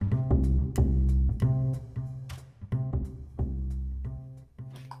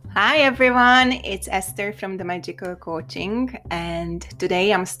Hi everyone, it's Esther from The Magical Coaching, and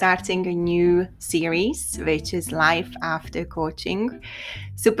today I'm starting a new series which is Life After Coaching.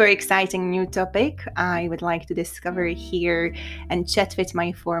 Super exciting new topic. I would like to discover here and chat with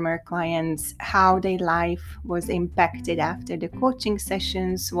my former clients how their life was impacted after the coaching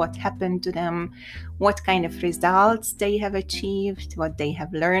sessions, what happened to them, what kind of results they have achieved, what they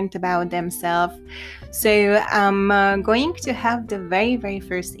have learned about themselves. So I'm going to have the very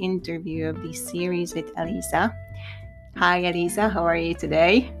first interview of this series with Elisa. Hi Elisa, how are you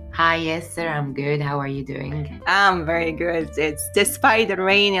today? Hi Esther, I'm good. How are you doing? I'm very good. It's despite the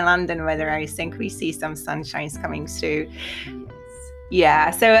rainy London weather, I think we see some sunshines coming through.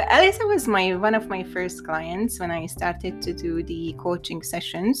 Yeah, so Elisa was one of my first clients when I started to do the coaching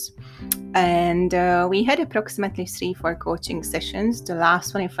sessions. And we had approximately 3-4 coaching sessions. The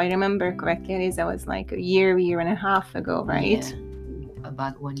last one, if I remember correctly, Elisa, was like a year and a half ago, right? Yeah,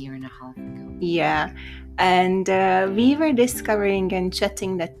 about 1 year and a half ago. Yeah. And we were discovering and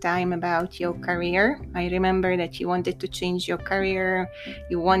chatting that time about your career. I remember that you wanted to change your career,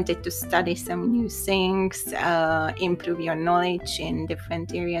 you wanted to study some new things, improve your knowledge in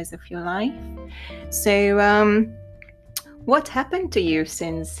different areas of your life. So, what happened to you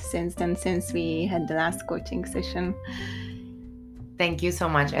since then, since we had the last coaching session? Thank you so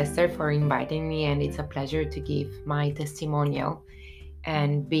much, Esther, for inviting me, and it's a pleasure to give my testimonial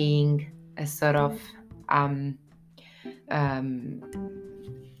and being a sort of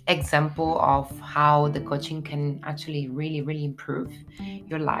example of how the coaching can actually really improve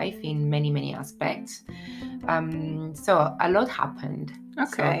your life in many aspects. So a lot happened. Okay.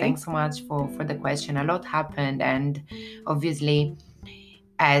 So thanks so much for the question. A lot happened, and obviously,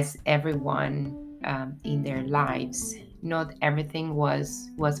 as everyone in their lives, not everything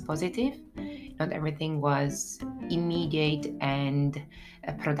was positive. Not everything was immediate and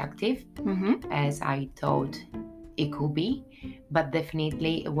productive, as I thought it could be, but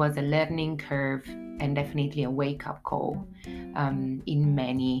definitely it was a learning curve and definitely a wake-up call in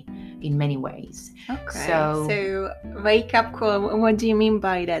many ways. Okay. So wake-up call. What do you mean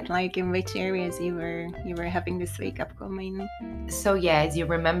by that? Like in which areas you were having this wake-up call mainly? So yeah, as you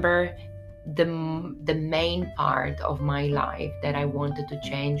remember, the main part of my life that I wanted to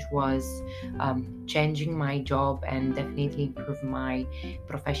change was changing my job and definitely improve my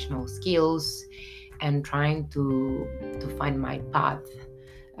professional skills and trying to find my path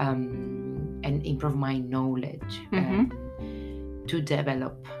and improve my knowledge to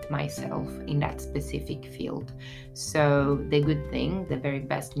develop myself in that specific field. So the good thing, the very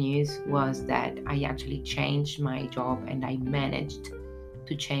best news was that I actually changed my job and I managed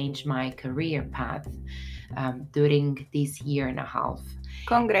to change my career path during this year and a half.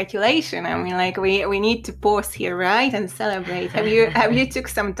 Congratulations! I mean, like we need to pause here, right, and celebrate. Have you took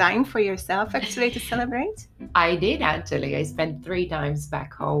some time for yourself actually to celebrate? I did actually. I spent 3 times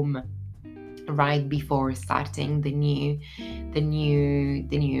back home right before starting the new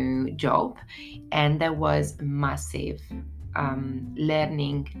job, and that was massive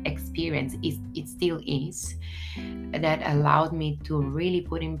learning experience. It still is, that allowed me to really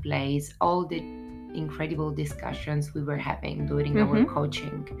put in place all the incredible discussions we were having during our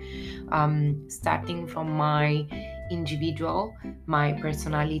coaching, starting from my individual, my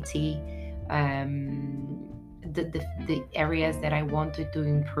personality, the areas that I wanted to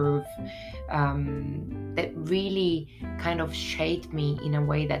improve, that really kind of shaped me in a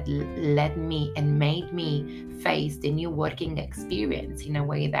way that led me and made me face the new working experience in a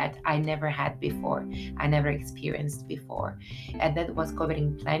way that I never had before, I never experienced before. And that was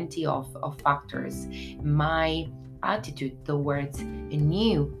covering plenty of factors. My attitude towards a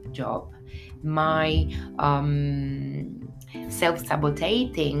new job, my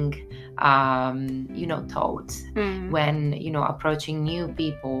self-sabotaging thoughts when approaching new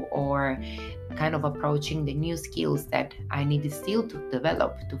people or kind of approaching the new skills that I needed still to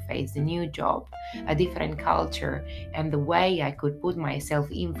develop to face the new job, a different culture, and the way I could put myself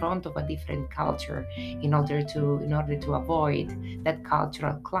in front of a different culture in order to avoid that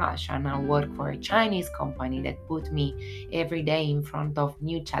cultural clash. And I work for a Chinese company that put me every day in front of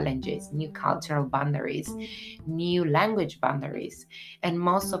new challenges, new cultural boundaries, new language boundaries, and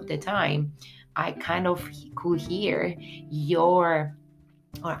most of the time I kind of could hear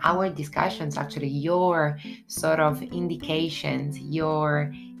our discussions, actually, your sort of indications, your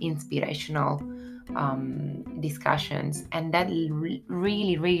inspirational discussions. And that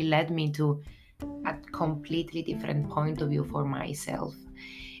really led me to a completely different point of view for myself.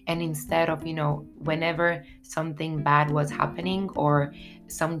 And instead of, whenever something bad was happening or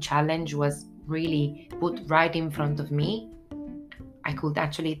some challenge was really put right in front of me, I could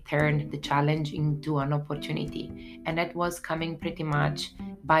actually turn the challenge into an opportunity. And that was coming pretty much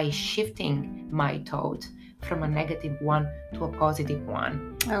by shifting my thought from a negative one to a positive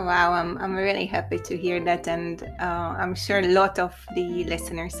one. Oh wow, I'm really happy to hear that, and I'm sure a lot of the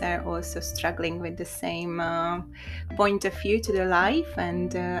listeners are also struggling with the same point of view to their life,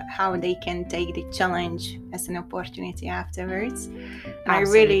 and how they can take the challenge as an opportunity afterwards. And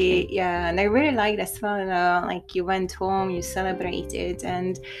Absolutely. I really liked as well, like you went home, you celebrated,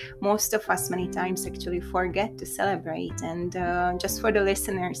 and most of us many times actually forget to celebrate. And just for the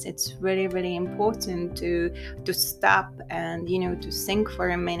listeners, it's really, really important to stop and to think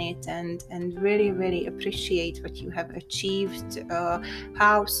for a minute and really, really appreciate what you have achieved,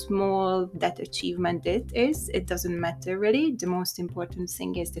 how small that achievement is. It doesn't matter really. The most important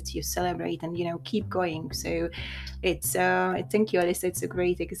thing is that you celebrate and keep going. So it's I think you, Alyssa, it's a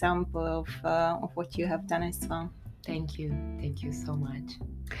great example of what you have done as well. Thank you so much.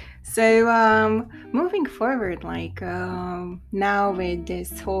 So moving forward, like now with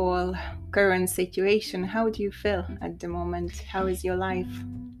this whole current situation, how do you feel at the moment? How is your life?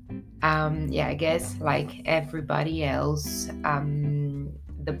 Yeah, I guess like everybody else,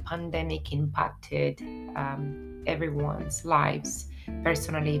 the pandemic impacted everyone's lives,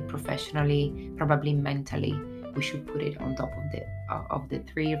 personally, professionally, probably mentally. We should put it on top of the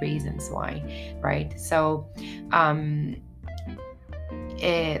three reasons why, right? So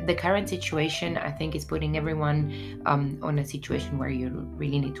the current situation, I think, is putting everyone on a situation where you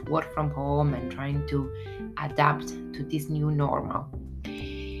really need to work from home and trying to adapt to this new normal.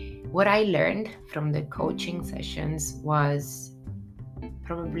 What I learned from the coaching sessions was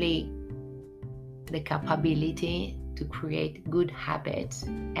probably the capability to create good habits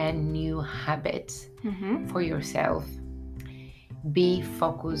and new habits for yourself. Be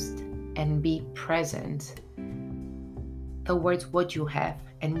focused and be present towards what you have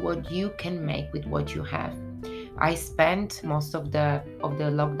and what you can make with what you have. I spent most of the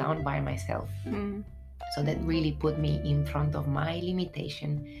lockdown by myself. So that really put me in front of my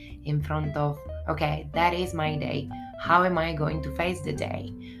limitation, in front of, okay, that is my day. How am I going to face the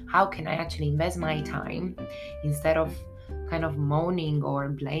day? How can I actually invest my time instead of kind of moaning or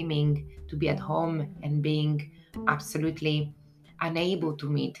blaming to be at home and being absolutely unable to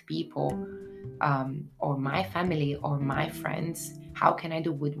meet people or my family or my friends? How can I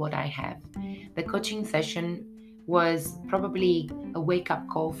do with what I have? The coaching session was probably a wake-up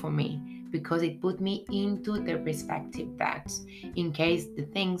call for me, because it put me into the perspective that in case the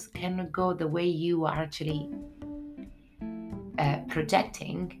things cannot go the way you are actually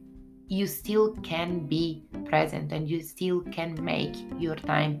projecting, you still can be present and you still can make your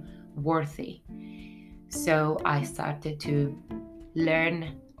time worthy. So I started to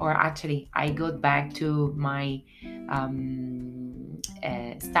learn, or actually I got back to my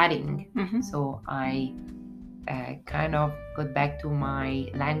studying. So I kind of got back to my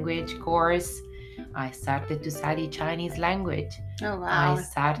language course. I started to study Chinese language. Oh, wow. I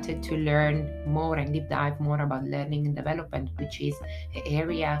started to learn more and deep dive more about learning and development, which is an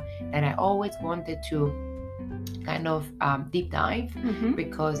area that I always wanted to kind of deep dive,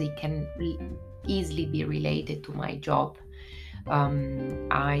 because it can easily be related to my job.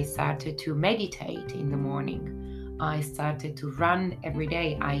 I started to meditate in the morning. I started to run every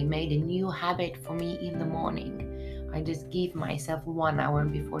day. I made a new habit for me in the morning. I just give myself 1 hour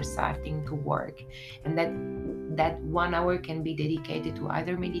before starting to work. And that 1 hour can be dedicated to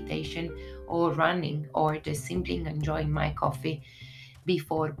either meditation or running, or just simply enjoying my coffee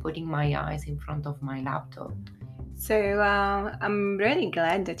before putting my eyes in front of my laptop. So I'm really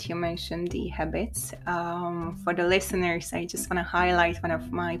glad that you mentioned the habits. For the listeners, I just want to highlight one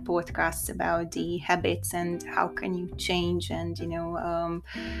of my podcasts about the habits and how can you change and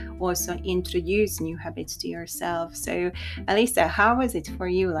also introduce new habits to yourself. So Alyssa, how was it for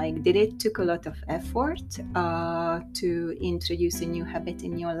you? Like, did it took a lot of effort to introduce a new habit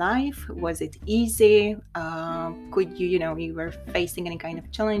in your life? Was it easy? Could you you were facing any kind of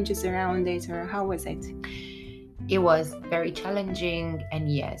challenges around it, or how was it? It was very challenging,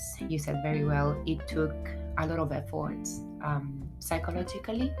 and yes, you said very well, it took a lot of efforts.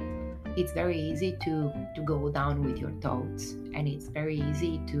 Psychologically, it's very easy to go down with your thoughts, and it's very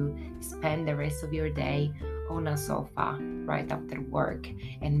easy to spend the rest of your day on a sofa right after work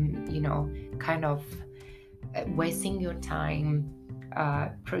and kind of wasting your time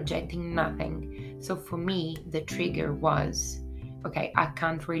projecting nothing. So for me, the trigger was, okay, I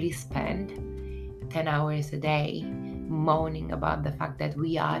can't really spend 10 hours a day moaning about the fact that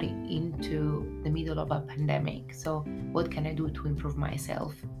we are into the middle of a pandemic. So what can I do to improve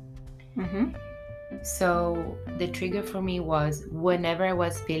myself? So the trigger for me was whenever I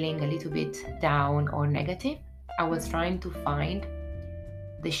was feeling a little bit down or negative, I was trying to find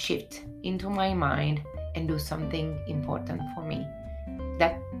the shift into my mind and do something important for me.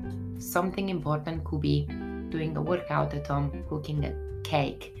 That something important could be doing a workout at home, cooking a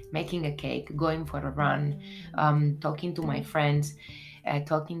cake, making a cake, going for a run, talking to my friends,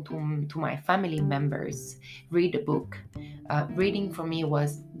 talking to my family members, read a book. Reading for me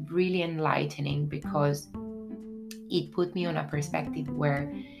was really enlightening because it put me on a perspective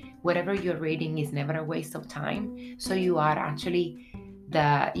where whatever you're reading is never a waste of time. So you are actually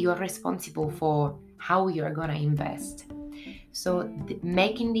you are responsible for how you're gonna invest. So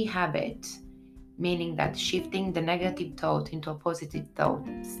making the habit, meaning that shifting the negative thought into a positive thought,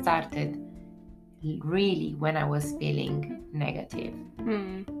 started really when I was feeling negative.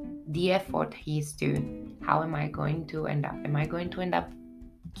 The effort is to how am I going to end up? Am I going to end up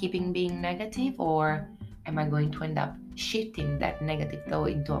keeping being negative, or am I going to end up shifting that negative thought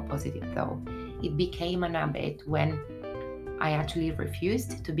into a positive thought? It became an habit when I actually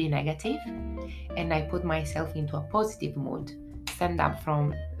refused to be negative and I put myself into a positive mood. Stand up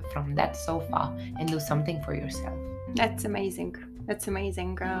from that sofa and do something for yourself. That's amazing. That's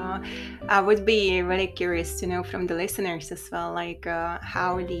amazing. I would be really curious to know from the listeners as well, like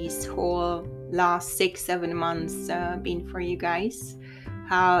how these whole last 6-7 months been for you guys.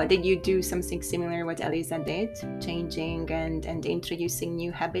 How did you do something similar what Elisa did, changing and introducing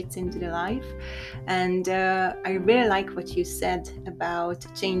new habits into the life? And I really like what you said about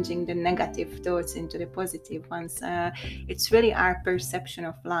changing the negative thoughts into the positive ones. It's really our perception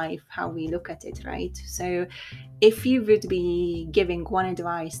of life, how we look at it, right? So if you would be giving one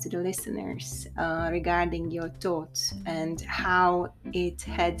advice to the listeners regarding your thoughts and how it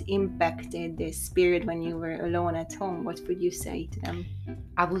had impacted this period when you were alone at home, what would you say to them?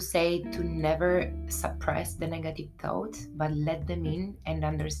 I would say to never suppress the negative thoughts, but let them in and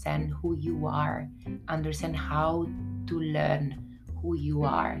understand who you are, understand how to learn who you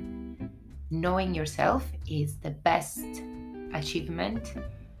are. Knowing yourself is the best achievement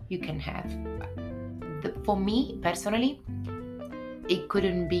you can have. For me personally, it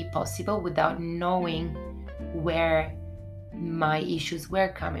couldn't be possible without knowing where my issues were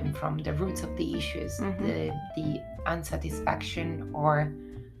coming from, the roots of the issues, the unsatisfaction or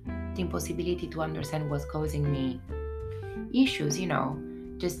the impossibility to understand what's causing me issues,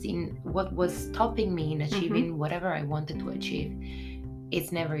 just in what was stopping me in achieving whatever I wanted to achieve.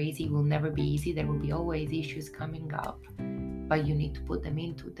 It's never easy, will never be easy. There will be always issues coming up, but you need to put them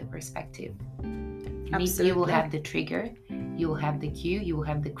into the perspective. Absolutely. You will have the trigger, you will have the cue, you will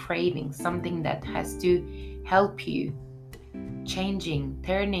have the craving, something that has to help you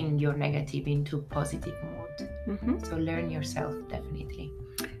turning your negative into positive mode. So learn yourself, definitely.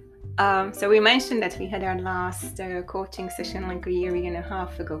 So we mentioned that we had our last coaching session like a year and a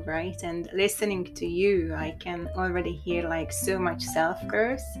half ago, right? And listening to you, I can already hear like so much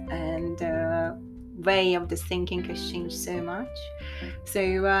self-growth, and way of the thinking has changed so much. So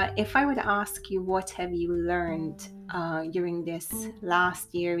if I would ask you, what have you learned during this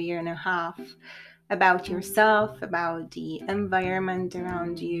last year and a half about yourself, about the environment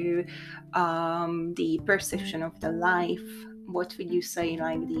around you, the perception of the life, what would you say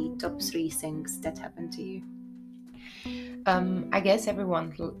like the top 3 things that happened to you? I guess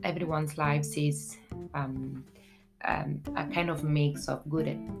everyone's lives is a kind of mix of good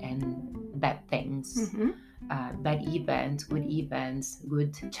and bad things, bad events,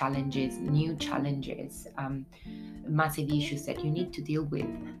 good challenges, new challenges, massive issues that you need to deal with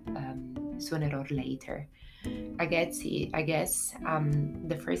sooner or later. I guess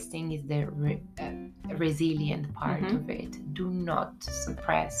the first thing is the resilient part of it. Do not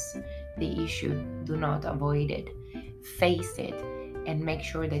suppress the issue. Do not avoid it. Face it and make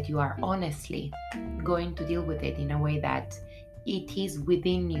sure that you are honestly going to deal with it in a way that it is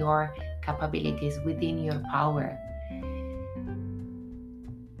within your capabilities, within your power.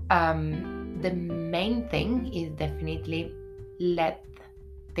 The main thing is definitely let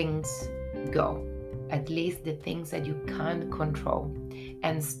things go, at least the things that you can't control,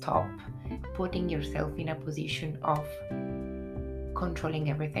 and stop putting yourself in a position of controlling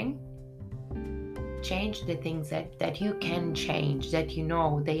everything. Change the things that you can change, that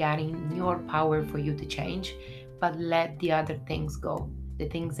they are in your power for you to change, but let the other things go, the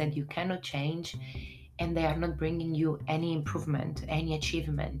things that you cannot change and they are not bringing you any improvement, any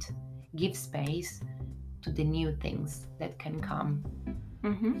achievement. Give space to the new things that can come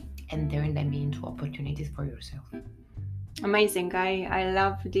and turn them into opportunities for yourself. Amazing. I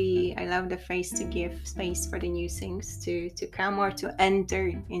love the phrase to give space for the new things to come or to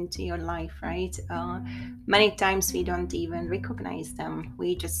enter into your life, right? Many times we don't even recognize them.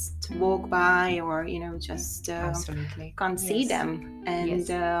 We just walk by, or just Absolutely. can't see Yes. them. And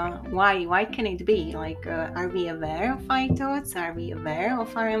Yes. why can it be? Like, are we aware of our thoughts? Are we aware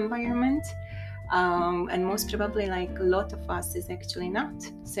of our environment? And most probably, like, a lot of us is actually not.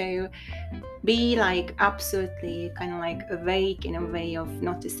 So be like absolutely kind of like awake in a way of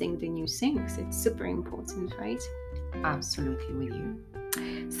noticing the new things. It's super important, right? Absolutely with you.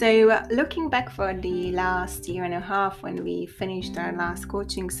 So looking back for the last year and a half, when we finished our last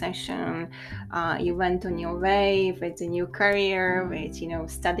coaching session, you went on your way with a new career, with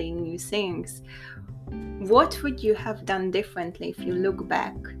studying new things. What would you have done differently if you look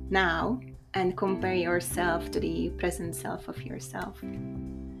back now and compare yourself to the present self of yourself?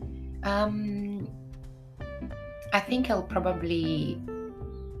 I think I'll probably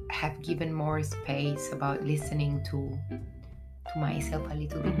have given more space about listening to myself a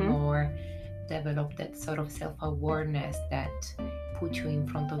little bit more, develop that sort of self-awareness that put you in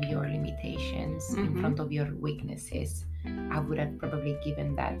front of your limitations, in front of your weaknesses. I would have probably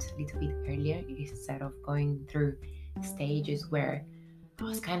given that a little bit earlier, instead of going through stages where I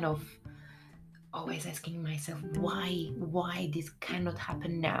was kind of always asking myself, why this cannot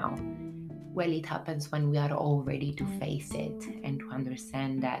happen now? Well, it happens when we are all ready to face it and to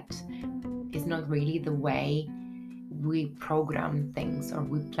understand that it's not really the way we program things or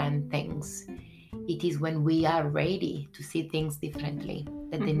we plan things. It is when we are ready to see things differently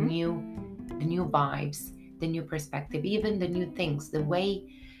that the new vibes, the new perspective, even the new things, the way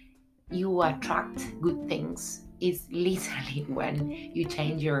you attract good things is literally when you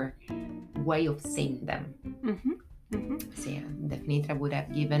change your way of seeing them. So yeah, definitely I would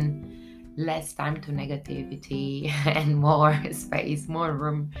have given less time to negativity and more space, more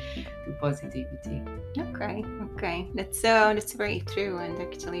room to positivity. Okay, that's very true, and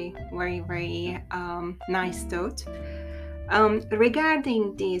actually very nice thought.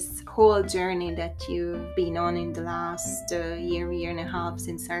 Regarding this whole journey that you've been on in the last year and a half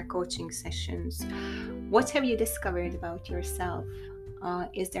since our coaching sessions, what have you discovered about yourself?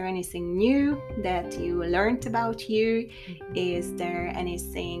 Is there anything new that you learned about you? Is there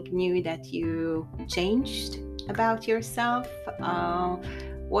anything new that you changed about yourself? How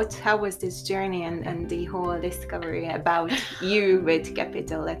was this journey and the whole discovery about you with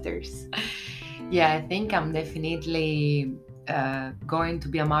capital letters? Yeah, I think I'm definitely going to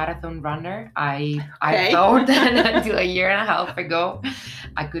be a marathon runner. I thought that until a year and a half ago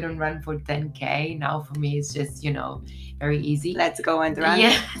I couldn't run for 10K. Now for me it's just, very easy. Let's go and run.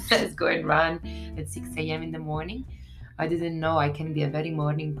 Yeah, let's go and run at 6 a.m. in the morning. I didn't know I can be a very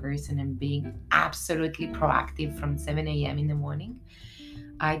morning person and being absolutely proactive from 7 a.m. in the morning.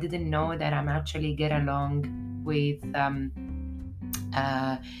 I didn't know that I'm actually get along with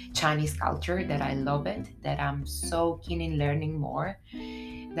Chinese culture, that I love it, that I'm so keen in learning more,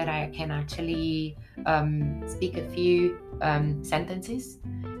 that I can actually speak a few sentences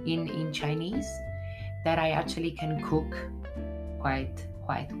in Chinese, that I actually can cook quite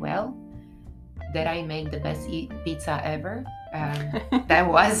well, that I make the best pizza ever. That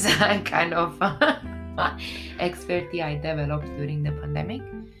was a kind of expertise I developed during the pandemic,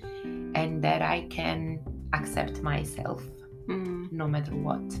 and that I can accept myself no matter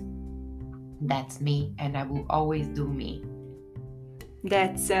what. That's me, and I will always do me.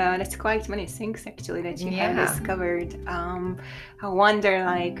 That's quite many things actually that you have discovered. I wonder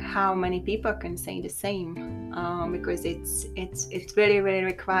like how many people can say the same, because it really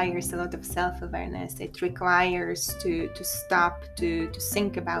requires a lot of self-awareness. It requires to stop to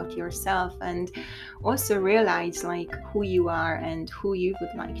think about yourself and also realize like who you are and who you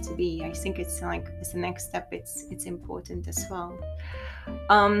would like to be. I think it's like as the next step. It's important as well.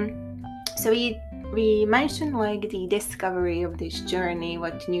 So we mentioned like the discovery of this journey,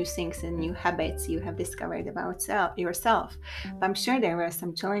 what new things and new habits you have discovered about yourself. But I'm sure there were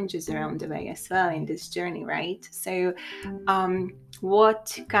some challenges around the way as well in this journey, right? So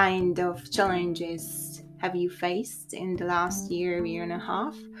what kind of challenges have you faced in the last year and a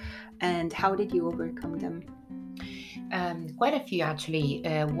half, and how did you overcome them? Quite a few actually.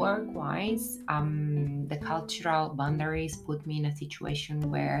 Work-wise, the cultural boundaries put me in a situation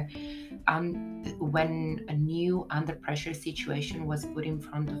where when a new under pressure situation was put in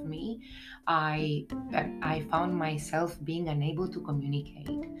front of me, I found myself being unable to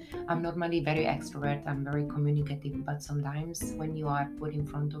communicate. I'm normally very extrovert, I'm very communicative, but sometimes when you are put in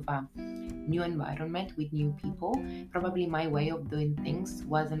front of a new environment with new people. Probably my way of doing things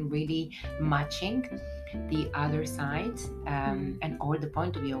wasn't really matching the other side, and or the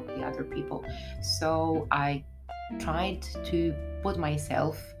point of view of the other people. So I tried to put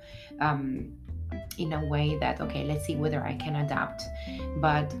myself in a way that, okay, let's see whether I can adapt.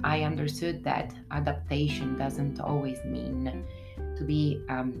 But I understood that adaptation doesn't always mean to be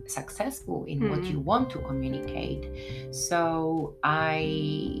successful in what you want to communicate. So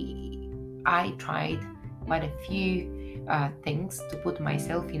I tried quite a few things to put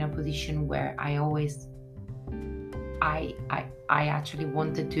myself in a position where I actually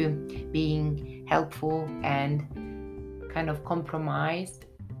wanted to being helpful and kind of compromised,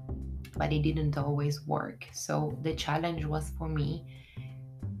 but it didn't always work. So the challenge was for me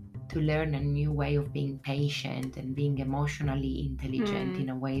to learn a new way of being patient and being emotionally intelligent in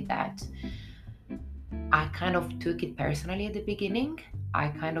a way that I kind of took it personally at the beginning. I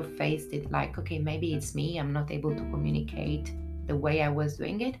kind of faced it like, okay, maybe it's me. I'm not able to communicate the way I was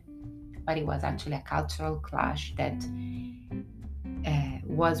doing it. But it was actually a cultural clash that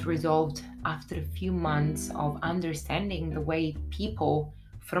was resolved after a few months of understanding the way people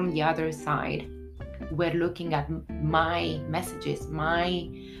from the other side were looking at my messages, my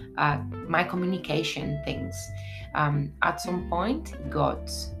communication things. At some point, it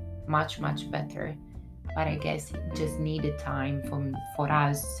got much better, but I guess it just needed time for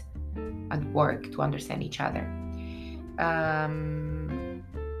us at work to understand each other.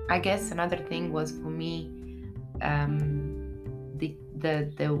 I guess another thing was for me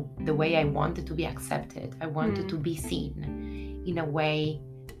the way I wanted to be accepted. I wanted to be seen in a way.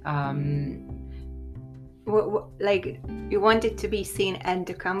 Like you wanted to be seen at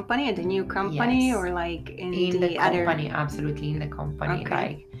the company, at the new company, Yes. or like in the other company? Absolutely, in the company. Okay.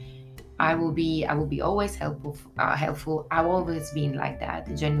 Like I will be always helpful. I've always been like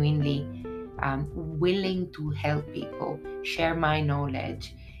that, genuinely willing to help people, share my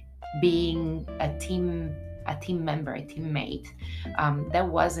knowledge, being a team member, a teammate. That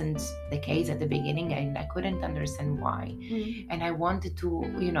wasn't the case at the beginning, and I couldn't understand why. And I wanted to,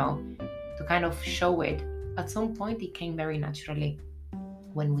 to kind of show it. At some point, it came very naturally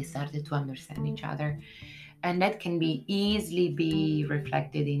when we started to understand each other, and that can be easily be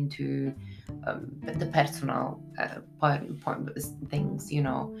reflected into the personal things,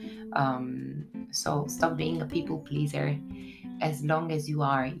 so stop being a people pleaser. As long as you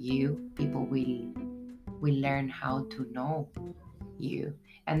are you, people will learn how to know you.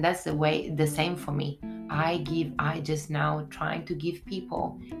 And that's the same for me. I just now trying to give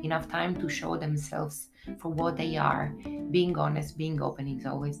people enough time to show themselves for what they are. Being honest, being open is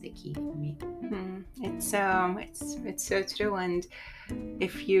always the key for me. It's so true, and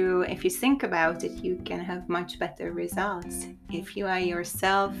if you think about it, you can have much better results if you are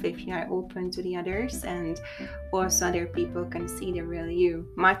yourself, if you are open to the others, and also other people can see the real you.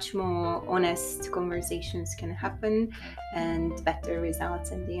 Much more honest conversations can happen and better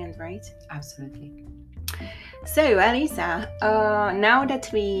results in the end, right? Absolutely. So, Elisa, now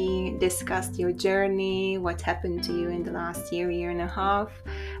that we discussed your journey, what happened to you in the last year and a half,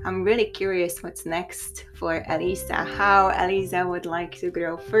 I'm really curious what's next for Elisa. How Elisa would like to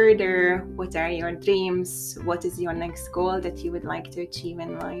grow further? What are your dreams? What is your next goal that you would like to achieve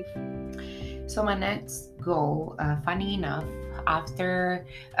in life? So my next goal, funny enough, after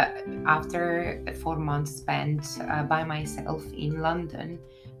 4 months spent by myself in London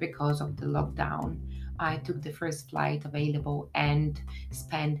because of the lockdown, I took the first flight available and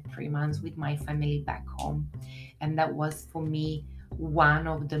spent 3 months with my family back home. And that was for me one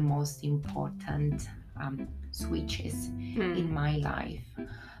of the most important switches in my life.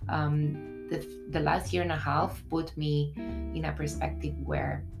 The last year and a half put me in a perspective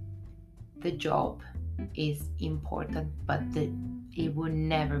where the job is important, but it will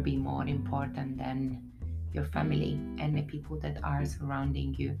never be more important than your family and the people that are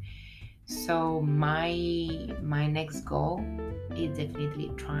surrounding you. So my next goal is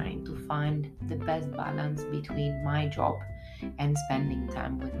definitely trying to find the best balance between my job and spending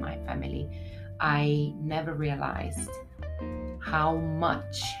time with my family. I never realized how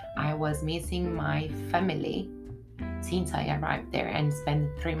much I was missing my family since I arrived there and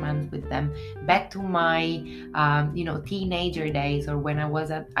spent 3 months with them. Back to my teenager days, or when I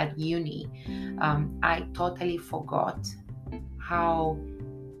was at uni, I totally forgot how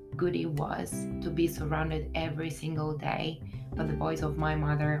good it was to be surrounded every single day by the voice of my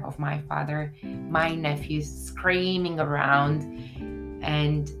mother, of my father, my nephews screaming around.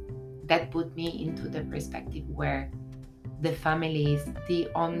 And that put me into the perspective where the family is the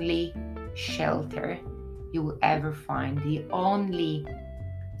only shelter you will ever find, the only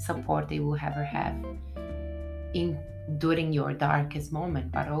support they will ever have in during your darkest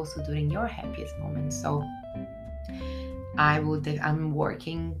moment, but also during your happiest moment. So I'm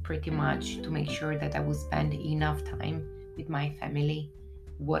working pretty much to make sure that I will spend enough time with my family,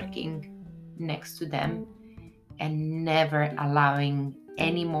 working next to them, and never allowing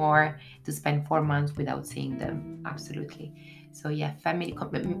anymore to spend 4 months without seeing them. Absolutely. So yeah,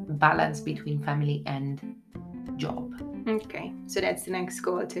 balance between family and job. Okay, so that's the next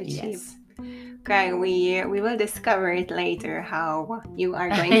goal to achieve. Yes. Okay, we will discover it later how you are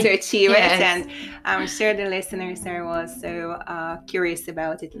going to achieve Yes. it, and I'm sure the listeners are also curious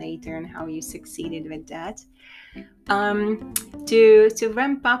about it later and how you succeeded with that. To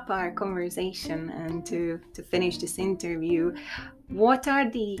ramp up our conversation and to finish this interview, what are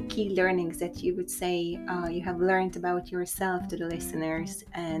the key learnings that you would say you have learned about yourself to the listeners,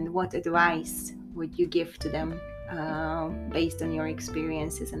 and what advice would you give to them based on your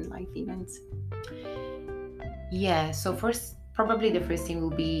experiences and life events? Yeah, so probably the first thing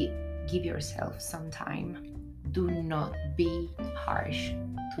will be give yourself some time. Do not be harsh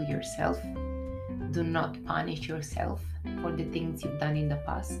to yourself. Do not punish yourself for the things you've done in the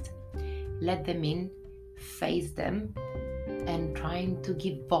past. Let them in, face them, and trying to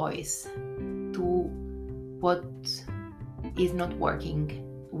give voice to what is not working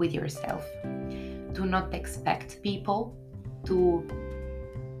with yourself. Do not expect people to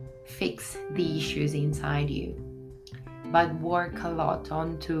fix the issues inside you, but work a lot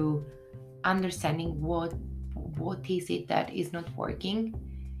on to understanding what is it that is not working,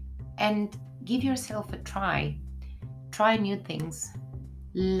 and give yourself a try new things.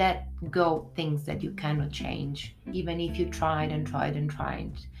 Let go things that you cannot change, even if you tried and tried and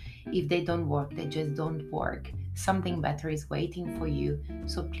tried. If they don't work, they just don't work. Something better is waiting for you,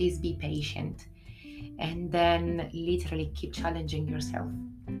 so please be patient. And then literally keep challenging yourself.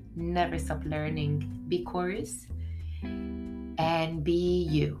 Never stop learning. Be curious and be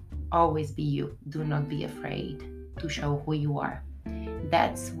you. Always be you. Do not be afraid to show who you are.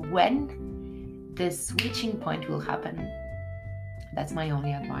 That's when the switching point will happen. That's my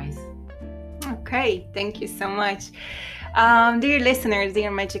only advice. Okay, thank you so much. Dear listeners,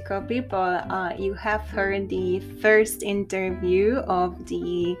 dear magical people, you have heard the first interview of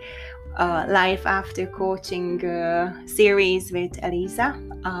the Life After Coaching series with Elisa,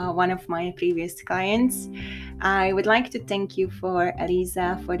 one of my previous clients. I would like to thank you for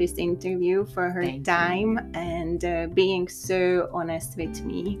Elisa for this interview, for her time and being so honest with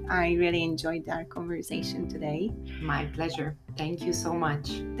me. I really enjoyed our conversation today. My pleasure. Thank you so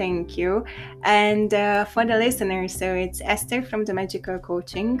much. Thank you. And for the listeners, so it's Esther from The Magical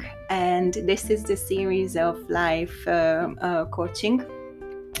Coaching, and this is the series of life coaching.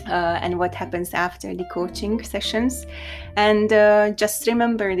 And what happens after the coaching sessions. And just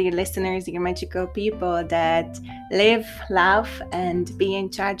remember, dear listeners, dear magical people, that live, love, and be in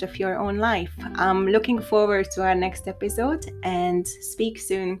charge of your own life. I'm looking forward to our next episode and speak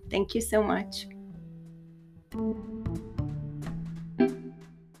soon. Thank you so much.